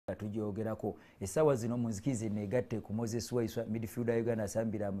tujogerako essaawa zino munzikize negatte ku Moses Waiswa midfielder Uganda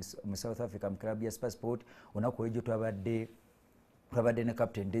asambira mu South Africa mu club ya Sport onaku ejo twabadde ne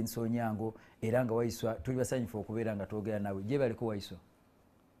captain Denso Nyango era nga Waiswa tuli basanyufu okubeera nga twogera nawe je baliko Waiswa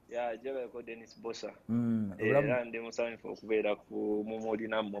ya je baliko Dennis Bosa era ndi musanyufu okubeera ku mumuli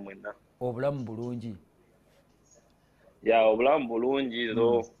nammwe mwenna obulamu bulungi ya obulamu bulungi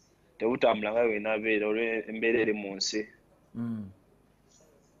lo tebutambula nga bwenabeera olw'embeera eri mu nsi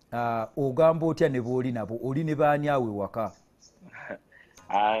ogamba otya ne booli nabo oli ne baani awe waka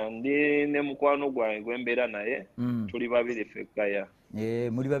ndi ne mukwano gwange gwembeera naye tuli babiri fekkaya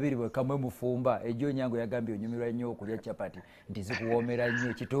muri babiri kamwe mufumba ejo Nyango yagambye onyumirwa nnyo okulya chapati nti zikuwoomera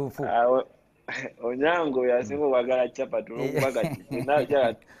nnyo kituufu Onyango yasinga okwagala chapati olwokuba kati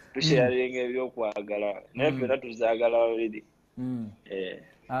naja tusharinga ebyokwagala naye ffenna tuzaagala babiri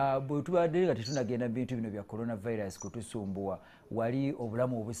bwe tubadde nga tetunagenda mu bintu bino bya coronavirus kutusumbuwa wali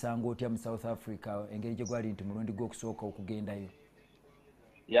obulamu obusanga otya mu South Africa engeri gye gwali nti mulundi gw'okusooka okugendayo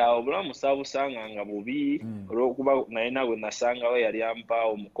ya obulamu saabusanga nga bubi olw'okuba naye nawe nasangawo yali ampa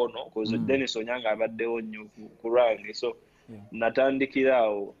omukono kozo Dennis Onyanga abaddewo nnyo ku lwange so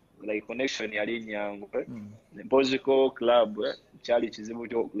natandikiraawo like connection yali Nyango Mpoziko club kyali kizibu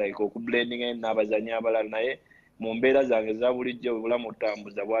kyo like okublending n'abazanyi abalala naye mu mbeera zange za bulijjo obulamu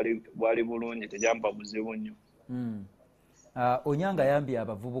otambuza bwali bulungi tejampa buzibu nnyo Onyanga yambye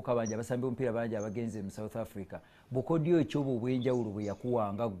abavubuka bangi abasambi omupiira bangi abagenze mu South Africa bukodyo ekyobo obwenjawulo bwe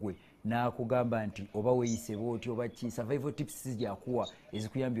yakuwanga ggwe n'akugamba nti oba weeyise booti oba ki survival tips zijjakuwa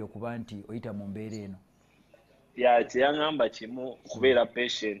ezikuyambye okuba nti oyita mu mbeera eno ya kyeyaŋŋamba kimu kubeera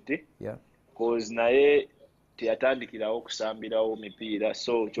patient cause naye teyatandikirawo okusambirawo mipiira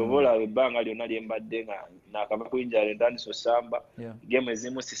so kyova olaba ebbanga lyonna lye mbadde nga nakava kuyinjala entandisa osamba game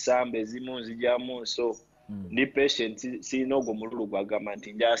ezimu sisamba ezimu nzijyamu so ndi patient sirina ogwo mululu gwagamba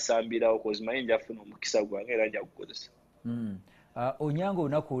nti njasambirawo cause manyi njafuna omukisa gwange era nja gukozesa Onyango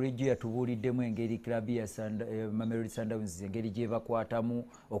olunaku olw'ejjo yatubuuliddemu engeri club ya Mamelodi Sundowns engeri gye bakwatamu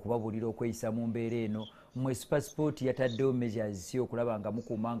okubabuulira okweyisa mu mbeera eno mmwe Sport yataddewo measures si okulaba nga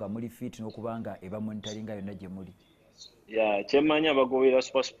mukuuma nga muli fit n'okuba nga ebamonitaringa yonna gye muli kyemmanyi abagobera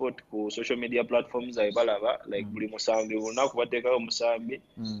Sport ku social media platforms zaabwe balaba like buli musambi lunaku bateekayo omusambi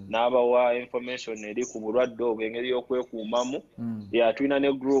n'abawa information eri ku bulwadde obwo engeri y'okwekuumamu tulina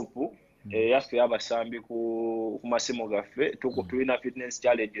ne group yaffe abasambi ku masimu gaffe tulina fitness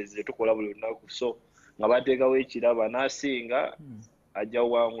challenges tukola buli lunaku so nga bateekawo ekiraba n'asinga ajja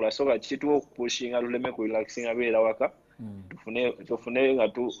wangula so kakituwa okupushinga tuleme ku relaxinga beera waka tufune nga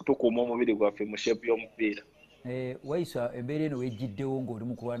tukuuma omubiri gwaffe mu shape y'omupiira Waiswa embeera eno wejjiddewo ng'oli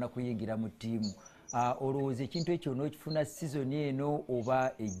mu kulwana kuyingira mu ttiimu olowooza ekintu ekyo n'okifuna sizoni eno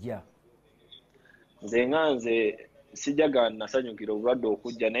oba ejja nze sijaga nasanyukira obulwadde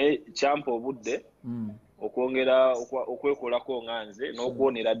okujja naye kyampa obudde okwongera okwekolako nga nze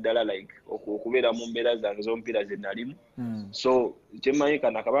n'okuwonera ddala like okubeera mu mbeera zange z'omupiira ze nalimu so kyemmanyi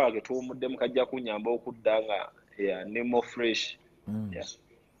kana akabanga ke tuwumuddemu kajja kunyamba okudda nga ne more fresh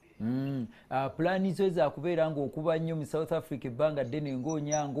pulaani zo zakubeera ng'okuba nnyo mu South Africa ebbanga ddene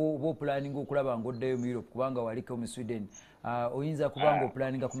ng'Onyango oba opulaaninga okulaba ng'oddayo mu Europe kubanga waliko mu Sweden oyinza kuba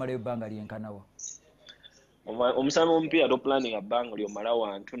ng'opulaaninga kumalayo ebbanga lyenkanawa omusambi w'omupiira topulaninga bbanga lyomala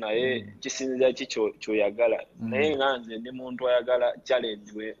wantu naye kisinzira ki kyoyagala naye nga nze ndi muntu ayagala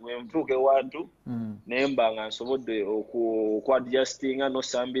challenge wentuuka ewantu naye mba nga nsobodde okwadjustinga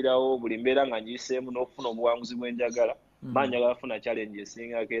n'osambirawo buli mbeera nga ngiyiseemu n'okufuna obuwanguzi bwenjagala njagala funa challenge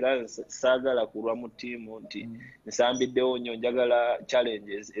esingako era saagala kulwa mu ttiimu nti nsambiddewo nnyo njagala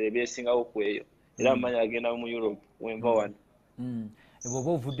challenges ebyesingawo ku eyo era mmanyi agenda mu Europe wenva wano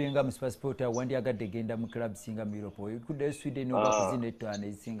bw'oba ovudde nga mu Sport wandyagadde genda mu club singa mu Europe okuddayo Sweden oba kuzina ettaano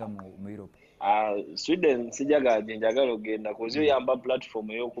ezisinga mu Europe Sweden sijagaje njagala ogenda kozi oyamba platform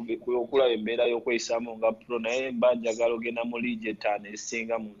y'okulaba embeera y'okweyisaamu nga pro naye mba njagala ogenda mu league ettaano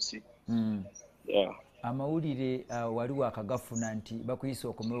ezisinga mu nsi amawulire wali wakagafuna nti bakuyisa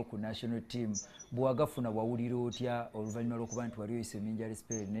okomewo ku national team bwewagafuna wawulira otya oluvannyuma lw'okuba nti wali oyise eminjala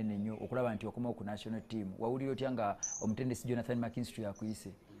spell nene nnyo okulaba nti okomewo ku national team wawulira otya nga omutendesi Jonathan McKinstry yakuyise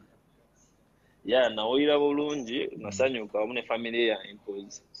nawulira bulungi nasanyuka wamu ne family yange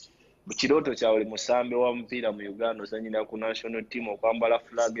cause mu kirooto kya buli musambi wa mupiira mu Uganda osanyira ku national team okwambala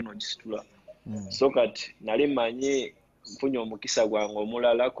flag eno gisitula so kati nali mmanyi mfunye omukisa gwange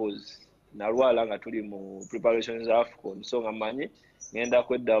omulala cause nalwala nga tuli mu preparations za AFCON so nga manyi ngenda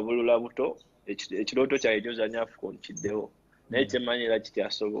kweddabulula buto ekirooto kyaye kyozanya AFCON kiddewo naye kyemmanyi era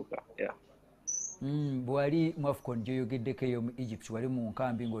kityasoboka bwali mu AFCON gyoyogeddeko eyo mu Egypt wali mu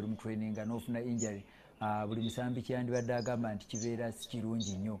nkambi ng'oli mu training nga n'ofuna injury buli musambi kyandibadde agamba nti kibeera si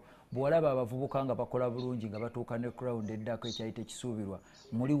kirungi nnyo. Bw'olaba abavubuka nga bakola bulungi nga batuuka ne crowd eddako ekyali tekisuubirwa,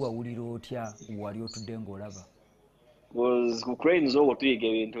 muli wawulira otya wali otudde ng'olaba? Ku cranes okwo tuyiga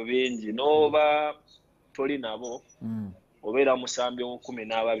ebintu bingi n'oba toli nabo obeera musambi mu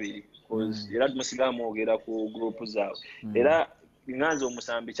 12 era tumusigala mwogera ku group zaabwe era nganze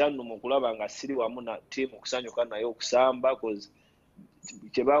omusambi kyannuma okulaba nga siri wamu na tiimu okusanyuka naye okusamba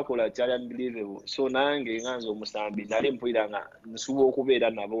kyebakola kyali unbelievable. So nange nganze omusambi nali mpulira nga nsuubira okubeera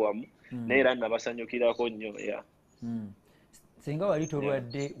nabo wamu naye era nabasanyukirako nnyo. Singa wali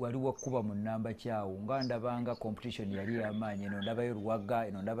tolwadde wali wakkuba mu nnamba kyawo nga ndabanga competition yali y'amaanyi, eno ndabayo Luwaga,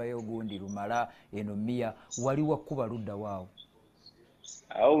 eno ndabayo gundi Lumala, eno Mia, wali wakkuba ludda waawo?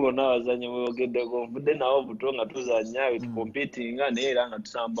 Awo bonna abazannyi bweyogeddeko nvudde nawo buto nga tuzannya tukompitinga naye era nga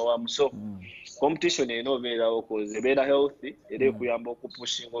tusamba wamu. So competition erina obeerawo koze ebeera healthy era ekuyamba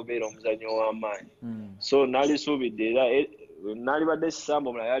okupushinga obeera omuzannyi w'amaanyi. So nalisuubidde era nalibadde sisamba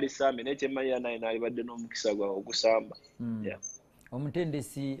omulala yali sambi naye kyemmanyira naye nalibadde n'omukisa gwawe ogusamba.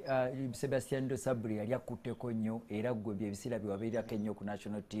 Omutendesi Sebastian Dos Sabri yali akutteko nnyo era gwe byebiseera byewabeerako ennyo ku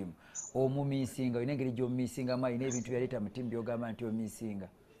national team. Omumiisinga olina engeri gy'omumiisingamu, alina ebintu byaleeta mu ttiimu by'ogamba nti omiisinga?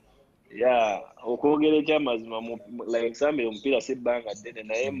 Okwogera ekyamazima nsambire omupiira si bbanga ddene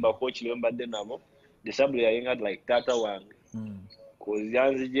naye mubakooki be mbadde nabo Dos Sabri yalinga like taata wange.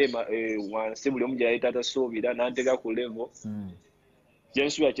 Yanzije wansi buli omu gye yali tatasuubira n'anteeka ku level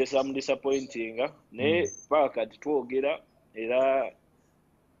gyensuubira kyesamu disappointinga naye paka kati twogera era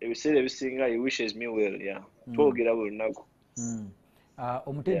ebiseera ebisinga he wishes me well. Twogera buli lunaku.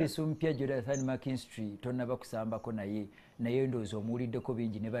 Omutendesi omupya Jonathan McKinstry tonnaba kusambako naye ndowooza omuwuliddeko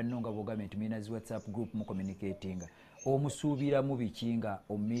bingi ne banno nga bw'ogambye nti mulina zi WhatsApp group mu communicatinga. Omusuubiramu biki nga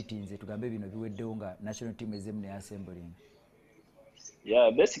omumeetings tugambe bino biweddewo nga national team ezemu ne assembling?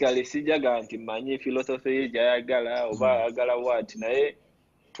 Basically sijaga nti mmanyi philosophy gy'ayagala oba ayagala what naye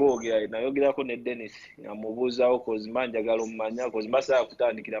twogera nayogerako ne Dennis amubuuzaawo kozima njagala omumanya kozima saa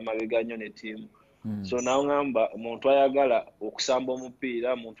kutandikira mabega nnyo ne ttiimu. So nawe ngamba omuntu ayagala okusamba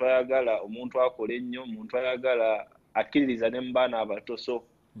omupiira, omuntu ayagala omuntu akola ennyo, omuntu ayagala akkiririza ne mu baana abato. So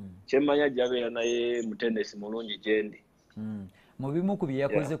kyemmanya jabeera naye mutendesi mulungi gyendi. Mu bimu ku bye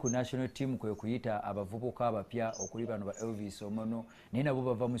yakoze ku national team kwe kuyita abavubuka abapya okuli bano ba Elvis Omono naye nabo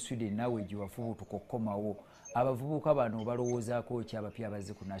bava mu Sweden naawe gye wafubutuka okukomawo. Abavubuka bano balowoozaako ki abapya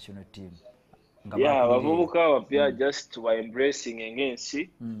abazze ku national team? Abavubuka abapya just to embracing engensi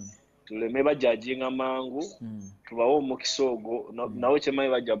tuleme bajajinga mangu tubawo omukisa ogwo nawe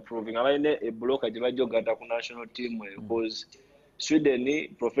kyemmanyi bajja proving abalina ebulooka gye bajja ogatta ku national team because Sweden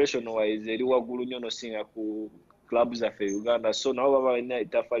professional wise eri waggulu nnyo nosinga ku club zaffe Uganda. So nabo baba balina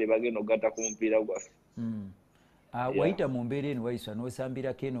ettaffaali bagenda ogatta ku mupiira gwaffe. Wayita mu mbeera eno Waiswa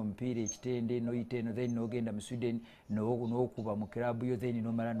n'osambirako eno omupiira ekitende noyita eno then n'ogenda mu Sweden n'okuba mu kirabu yo then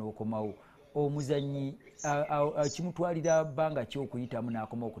n'omala n'okomawo. Omuzannyi kimutwalira bbanga ki okuyitamu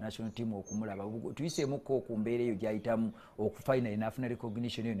n'akomawo ku national team okumulaba? Tuyiseemukko ku mbeera eyo gy'ayitamu okufinali n'afuna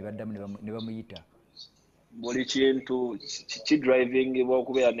recognition eyo ne baddamu ne bamuyita. Buli kintu kidrivingibwa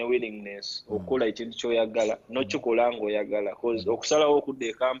okubeera ne willingness okukola ekintu ky'oyagala n'okikola ng'oyagala. Okusalawo okudda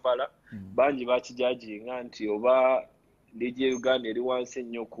e Kampala bangi bakijajinga nti oba liigi ya Uganda eri wansi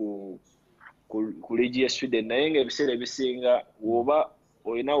ennyo ku liigi ya Sweden naye ng'ebiseera ebisinga oba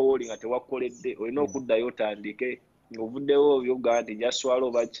olina wooli nga tewakkoledde olina okuddayo otandike ng'ovuddewo byogamba nti jaswala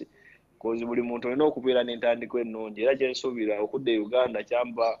oba ki buli muntu olina okubeera n'entandiko ennungi era gyensuubira okudda e Uganda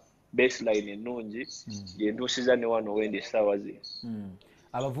kyamba baseline ennungi gyentuusiza ne wano wendi essaawa zino.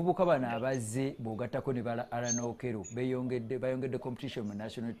 Abavubuka bano abazze bw'ogattako ne bala Alan Okero bayongedde competition mu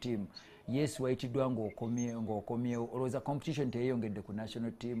national team. Yes, wayitiddwa ng'okomyewo. Olowooza competition teyeyongedde ku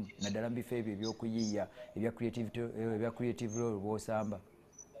national team naddala mu bifo ebyo ebyokuyiiya ebya creative role bw'osamba?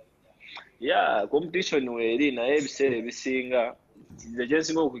 Competition weeri naye ebiseera ebisinga nze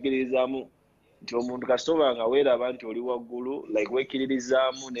kyensinga okukiririzaamu nti omuntu kasitoba nga weeraba nti oli waggulu like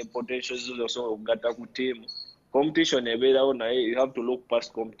wekkiririzaamu ne potential zo osobola okugatta ku ttiimu. Competition ebeerawo naye you have to look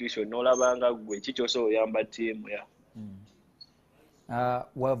past competition n'olabanga gwe ki ky'osobola oyamba ttiimu.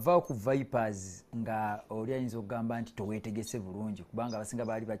 Wava ku Vipers nga oli ayinza okugamba nti toweetegese bulungi kubanga abasinga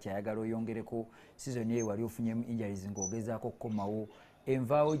baali bakyayagala oyongereko season eyo wali ofunyemu injuries ng'ogezaako okukomawo.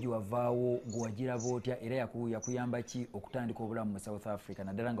 Envaawo gye wavaawo gwe wagiraba otya era yakuyamba ki okutandika obulamu mu South Africa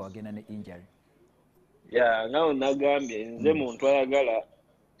naddala nga wagenda ne injury? Nga nagambye nze muntu ayagala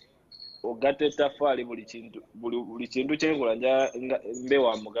ogatta ettaffaali buli kintu kyenkola mbe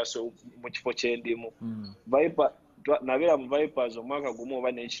wa mugaso mu kifo kyendimu. Nabeera mu Vipers omwaka gumu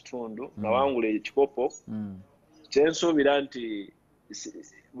oba n'ekitundu nawangula ekikopo. Kyensuubira nti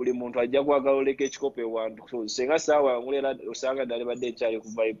buli muntu ajja kwagala oleka ekikopo ewantu singa saawa wangulera osanga ddala badde ekyali ku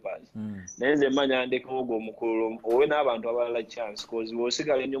Vipers naye nze manya ndekawo ogwo omukulu owe n'abantu abalala chance cause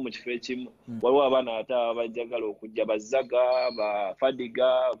bw'osigala ennyo mu kifo ekimu waliwo abaana ate abajjagala okujja bazzaga bafadiga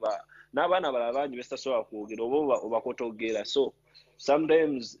n'abaana abalala bangi betasobola kwogera oba obakotogera so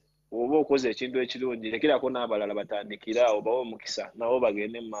sometimes oba okoze ekintu ekirungi lekirako n'abalala batandikira obawa omukisa nabo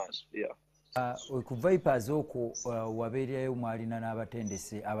bagende mu maaso. Ku Vipers okwo wabeerayo mwalina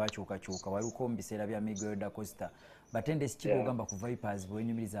n'abatendesi abakyukakyuka waliko mu biseera bya Miguel da Costa batendesi ki b'ogamba ku Vipers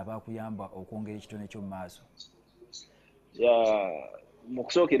bwenyumiriza abakuyamba okwongera ekitone ky'omu maaso? Mu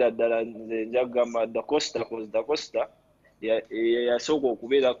kusookera ddala nze nja kugamba da Costa yasooka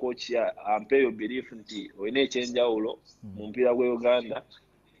okubeera coach ampeeyo belief nti olina ekyenjawulo mu mupiira gwa Uganda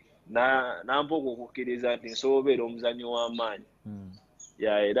nampa okukkiriza nti nsobola obeera omuzannyi w'amaanyi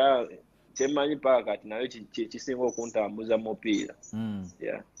era kyemmanyi paaka kati nayo kisinga okuntambuza mu mupiira.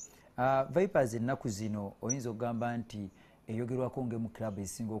 Vipers ennaku zino oyinza okugamba nti eyogerwako ng'emu club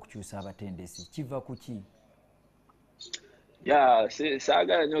esinga okukyusa abatendesi kiva ku ki?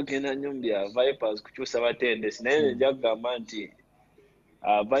 Saagala nnyo ogenda nnyo mu bya Vipers kukyusa abatendesi naye nja kugamba nti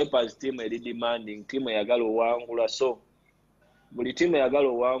Vipers team eri demanding, team eyagala owangula so buli tiimu eyagala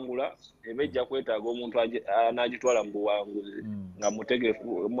owangula eba ejja kwetaaga omuntu anaagitwala mu buwanguzi nga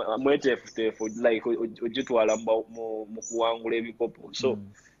mweteefuteefu like ogitwala mu kuwangula ebikopo so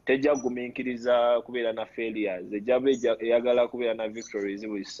tejja kugumiikiriza kubeera na failures ejja eyagala kubeera na victories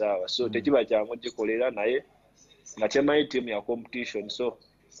buli ssaawa so tekiba kyangu gikolera naye nga kyemmanyi tiimu ya competition so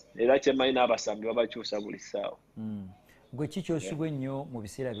era kyemmanyi n'abasambi babakyusa buli ssaawa. Gwe kikyosubwa ennyo mu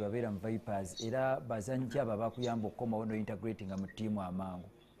biseera bye wabeera mu Vipers era bazannyi ki abo abakuyamba okukomawo n'ointegratinga mu ttiimu amangu?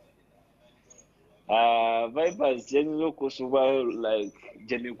 Vipers kyenyinza okusubwa like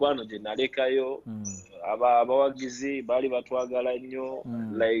gye mikwano gye nalekayo abawagizi baali batwagala nnyo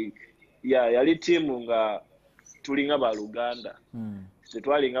like yali ttiimu nga tulinga baluganda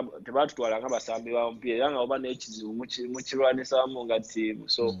tebatutwala nga basambi ba mupiira era nga oba n'ekizibu mukirwanisamu nga ttiimu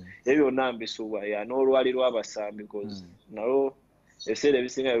so ebyo byonna mbisubwa n'olwali lw'abasambi cause nalwo ebiseera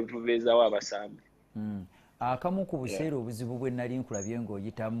ebisinga bituveezaawo abasambi. Akamu ku buseera obuzibu bwe nali nkulabye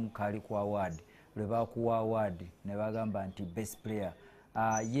ng'oyitamu kaali ku award lwe baakuwa award ne bagamba nti best player.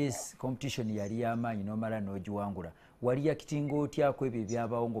 Yes, competition yali y'amaanyi n'omala n'ogiwangula. Wali yakitinga otyako ebyo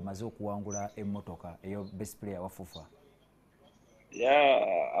ebyabaawo ng'omaze okuwangula emmotoka eyo best player wa FUFA?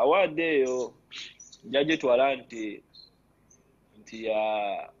 Award eyo njagitwala nti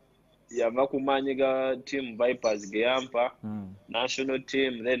yava ku maanyi ga team Vipers ge yampa national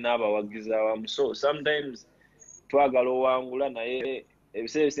team then n'abawagizi awamu so sometimes twagala owangula naye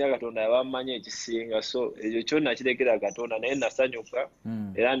ebiseera ebisinga Katonda yabamanyi ekisinga so ekyo kyonna kirekera Katonda naye nasanyuka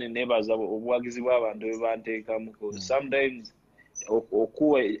era neneebaza obuwagizi bw'abantu bwe banteekamu sometimes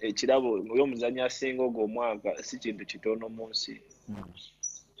okuwa ekirabo ng'omuzannyi asinga ogwo omwaka si kintu kitono mu nsi.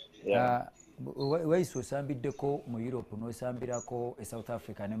 Waiswa osambiddeko mu Europe n'osambirako e South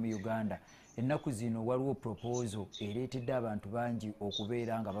Africa ne mu Uganda ennaku zino waliwo proposal ereetedde abantu bangi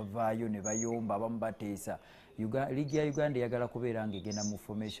okubeera nga bavaayo ne bayomba abamu bateesa liigi ya Uganda eyagala kubeera ng'egenda mu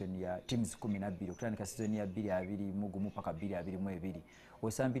formation ya teams 12 okutandika season ya 2021 paka 2022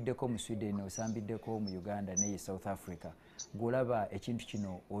 osambiddeko mu Sweden osambiddeko mu Uganda ne South Africa gw'olaba ekintu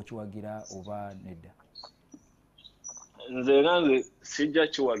kino okiwagira oba nedda? Nze sijja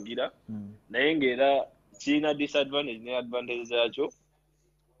kiwagira naye ng'era kirina disadvantage ne advantage zaakyo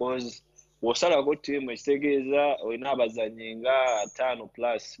cause w'osalako ttiimu ekitegeeza olina abazannyi nga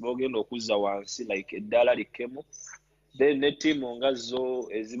 5+ b'ogenda okuzza wansi like eddala likkemu then ne ttiimu nga zo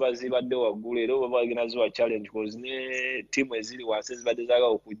eziba zibadde waggulu era oba bagenda ziwa challenge cause ne ttiimu eziri wansi ezibadde zaagala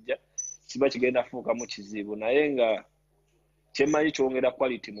okujja kiba kigenda fuukamu kizibu naye nga kyemmanyi kyongera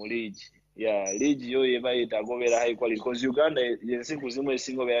quality mu league. League yo yeba yeetaaga obeera high quality because Uganda yensi kuzimu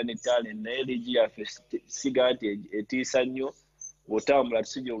esinga obeera ne talent naye league yaffe siga nti etiisa nnyo bw'otambula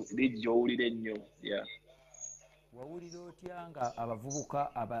tusijo league gy'owulira ennyo. Wawulira otya nga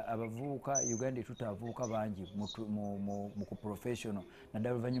abavubuka Uganda etuta abavubuka bangi mu ku professional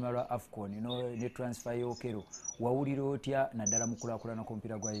naddala oluvannyuma lwa AFCON ne transfer y'Okero wawulira otya naddala mu kulaakulana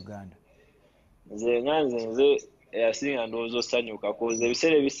kw'omupiira gwa Uganda? Nze eyasinga ndowooza osanyuka cause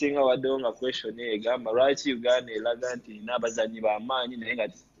ebiseera ebisinga waddewo nga question egamba lwaki Uganda eraga nti n'abazannyi b'amaanyi naye nga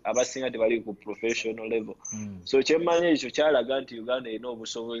abasinga tebali ku professional level so kyemmanyi ekyo kyalaga nti Uganda erina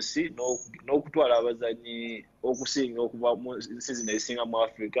obusobozi n'okutwala abazannyi okusinga okuva mu nsi zino ezisinga mu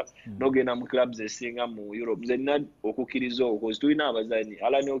Africa n'ogenda mu clubs ezisinga mu Europe. Nze nina okukkiriza okwo cause tulina abazannyi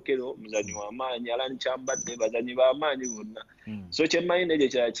Alan Okello muzannyi w'amaanyi Alan Kyambadde bazannyi b'amaanyi bonna so kyemmanyi n'ekyo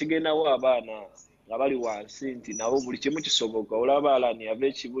kyala kigendawo abaana abali wansi nti nabo buli kimu kisoboka olaba alani yava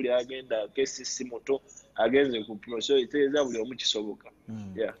ekibuli agenda kesisi muto agenze ku pro so iteeza buli omu kisoboka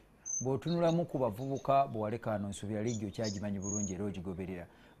yeah. Bw'otunulamu ku bavubuka bw'waleka wano nsubira liigi okyagimanyi bulungi era ogigoberera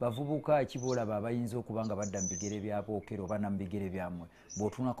bavubuka kiboolaba abayinza okuba nga badda mu bigere bya bookero oba na mu bigere byammwe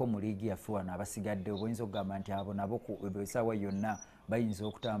bw'otunulako mu liigi yaffe wano abasigadde oyinza okugamba nti abo nabo essaawa yonna bayinza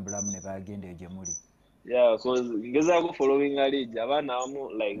okutambulamu ne bagendayo gye muli yeah cause ngezaako following a league abaana abamu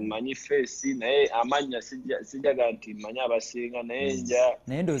like manyi face naye amanya sijaga nti manya abasinga naye nja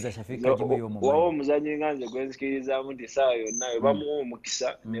naye ndowooza Shafika gimu y'omumanyi wawo omuzannyi nga nze gwenzikiririzaamu nti essaawa yonna we bamuwa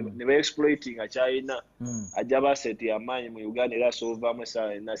omukisa ne ba-exploiting akyalina ajja baseti amaanyi mu Uganda era asoovaamu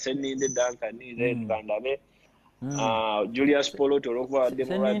essaawa yonna Seninde Duncan then tukandabe Julius Polot olwokuba badde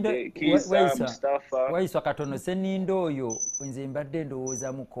mulwadde Kisa Mustafa Waiswa katono Seninde oyo nze mbadde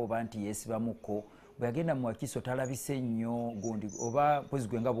ndowoozamuko oba nti yeesibamuko bwe yagenda mu Wakiso talabise nnyo gundi oba mpozi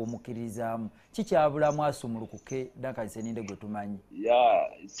gwe nga bw'omukkiririzaamu kikyabulamu asumulukuke Duncan Seninde gwe tumanyi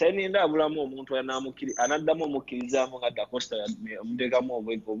Seninde abulamu omuntu anaddamu omukkirizaamu nga Dacosta omuteekamu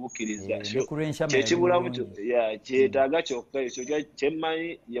obukkiriza kyekibulamu kyetaaga kyokka ekyo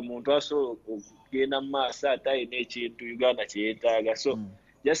kyemmanyi ye muntu asobola okugenda mu maaso ate alina ekintu Uganda kyeyetaaga so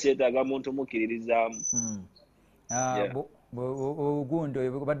just yetaaga muntu mukkiririzaamu ogundi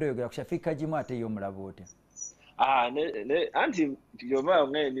oyo badde oyogera ku Shafika gimu ate ye omulaba otya anti kyova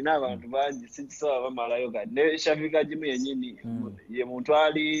nga nina abantu bangi sikisobola bamalayo kati ne Shafika gimu yennyini ye muntu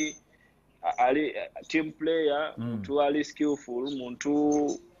ali team player muntu ali skillful muntu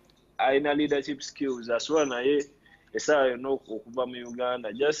alina leadership skills asobola naye essaawa yonna okuva mu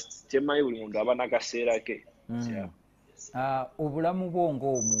Uganda just kyemmanyi buli muntu aba n'akaseera ke obulamu bwo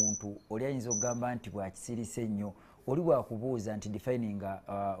ng'omuntu oli ayinza okugamba nti bwakisirise nnyo oli bwakubuuza nti defininga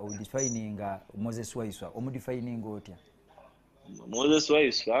Moses Waiswa omudefininga otya Moses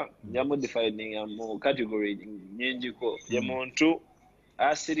Waiswa nja mudefininga mu category nnyingiko ye muntu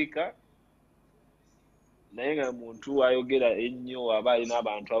asirika naye nga muntu ayogera ennyo aba alina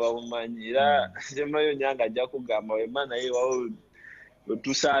abantu abamumanyi era kyemmanyi nyanga ajja kugamba wemba naye wawo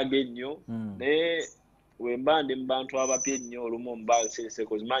wetusaaga ennyo naye wemba ndi mu bantu abapya ennyo olumu omuba nserese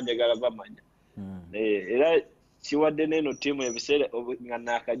kozima njagala bamanya era kiwadde n'eno ttiimu ebiseera nga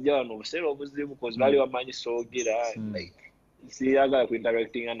naakajja wano obuseera obuzibu kozi bali bamanyi soogera siyagala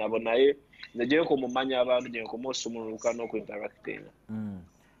kuinteractinga nabo naye nze gyenko mumanya abantu gyenkoma osumuluka n'okuinteractinga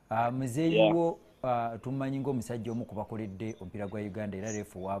muzeeyiwo tumanyi ng'omusajja omu kubakoledde omupiira gwa Uganda era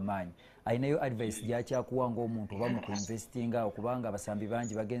refu w'amaanyi ayinayo advice gyakyakuwa ng'omuntu oba mu kuinvestinga okubanga abasambi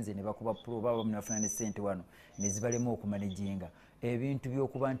bangi bagenze ne bakuba pro oba bamunafuna ne ssente wano ne zibalema okumanaginga ebintu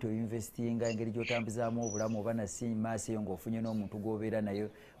by'okuba nti oinvestinga engeri gy'otambuzaamu obulamu oba nasi maaso eyo ng'ofunye n'omuntu gw'obeera nayo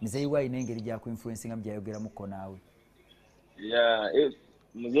muzeeyiwo alina engeri gyakuinfluensingamu gy'ayogeramukko naawe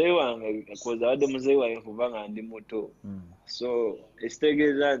muzeeyi wange koza abadde muzeeyi wange kuva nga ndi muto so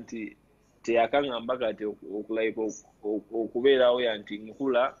ekitegeeza nti teyakaŋŋamba kati okubeerawo yanti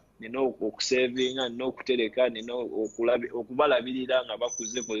nkula nina okusevinga nina okutereka nina okubalabirira nga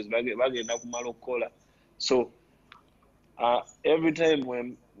bakuze bagenda kumala okukola so every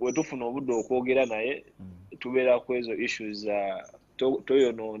time wetufuna obudde okwogera naye tubeera ku ezo issues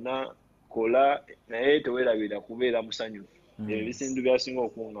toyonoona kola naye tewerabira kubeera musanyufu ebisindu byasinga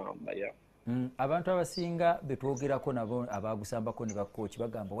okuŋŋamba abantu abasinga betwogerako nabo abagusambako ne bakooki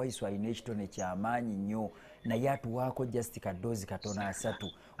bagamba Waiswa alina ekitone kyamaanyi nnyo naye atuwaako just kadoozi katono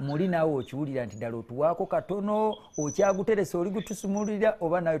 3 muli naawe okiwulira nti ddala otuwaako katono okyaguteresa oli gutusumulira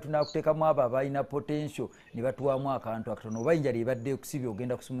oba nawe tunakuteekamu abo abalina potential ne batuwaamu akantu akatono oba enjala ebadde ekusibye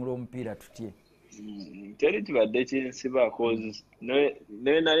ogenda kusumula omupiira tutye teri kibadde kinsiba cause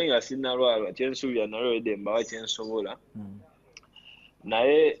naye nali nga sinnalwalwa kyensuubira nalwedde mbawa kyensobola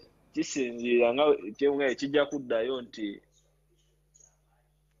naye kisinziira nga kijja kuddayo nti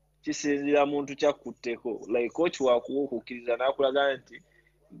kisinziira muntu kyakutteko like coach wakuwa okukkiriza n'akulaga nti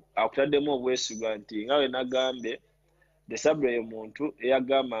akutaddemu obwesigwa nti nga we nagambye Desabre ye muntu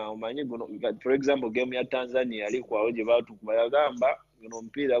eyagamba omanyi guno for example game ya Tanzania alikwawo gye baatukuba yagamba guno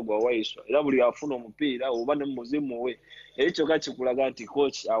omupiira gwa Waiswa era buli afuna omupiira oba ne muzimu we ekyo kakikulaga nti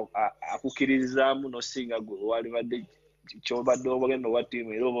coach akukkiririzaamu nosinga wali badde kyobadde obagenda owa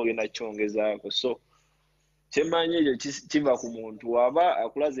ttiimu era oba ogenda kyongezaako so kyemmanyi ekyo kiva ku muntu waba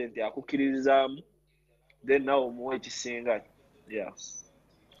akulaze nti akukkiririzaamu then nawe omuwa ekisinga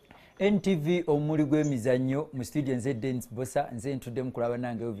NTV omuli gw'emizannyo mu studio nze Dennis Bosa nze ntudde mu kulaba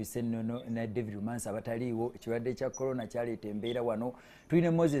nange Elvis Ennono na David Rumansi abataliiwo ekirwadde kya corona kyaleeta embeera wano.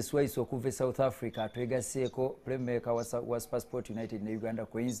 Tulina Moses Waiswa okuva South Africa atwegasseeko playmaker wa Sport United ne Uganda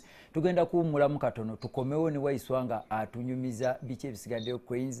Queens. Tugenda kuwummulamu katono tukomewo ne Waiswa nga atunyumiza biki ebisigaddeyo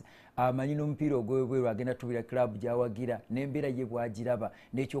Queens. Amanyi n'omupiira ogw'ebweru agenda tubira club gy'awagira n'embeera ye bw'agiraba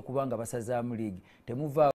n'ekyokubanga basazaamu league. Temuva